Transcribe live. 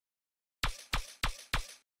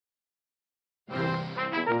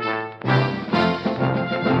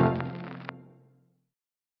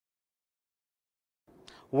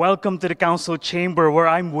Welcome to the council chamber where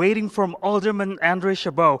I'm waiting for Alderman Andre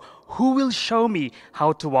Chabot, who will show me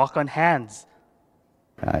how to walk on hands.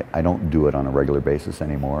 I don't do it on a regular basis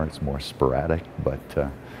anymore. It's more sporadic, but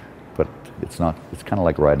it's not. It's kind of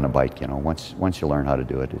like riding a bike, you know. Once you learn how to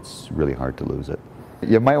do it, it's really hard to lose it.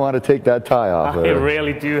 You might want to take that tie off. I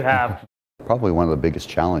really do have. Probably one of the biggest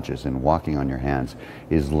challenges in walking on your hands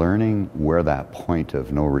is learning where that point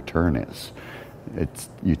of no return is.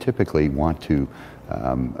 You typically want to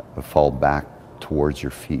fall back towards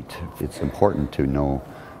your feet. It's important to know,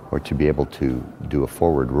 or to be able to do a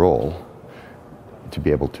forward roll, to be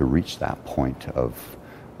able to reach that point of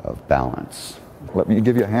balance. Let me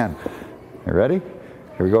give you a hand. You ready?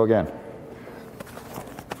 Here we go again.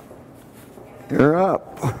 You're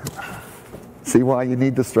up. See why you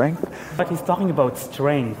need the strength? But he's talking about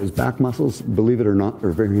strength. His back muscles, believe it or not,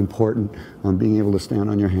 are very important on being able to stand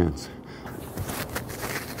on your hands.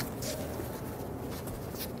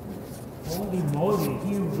 Holy moly,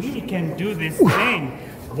 he really can do this thing.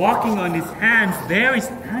 Walking on his hands, there is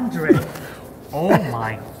Andre. Oh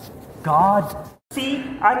my God. See,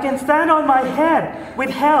 I can stand on my head with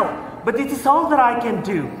help, but it is all that I can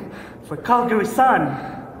do. For Calgary's son,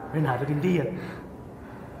 Renato Gindia.